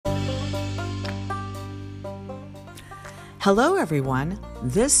Hello, everyone.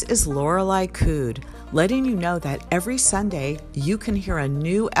 This is Lorelei Cood, letting you know that every Sunday you can hear a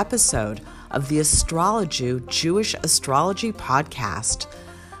new episode of the Astrology Jewish Astrology Podcast.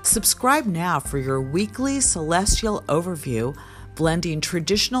 Subscribe now for your weekly celestial overview, blending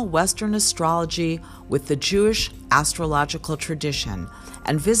traditional Western astrology with the Jewish astrological tradition,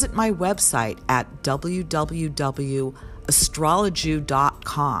 and visit my website at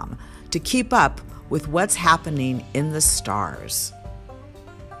www.astrology.com to keep up with what's happening in the stars.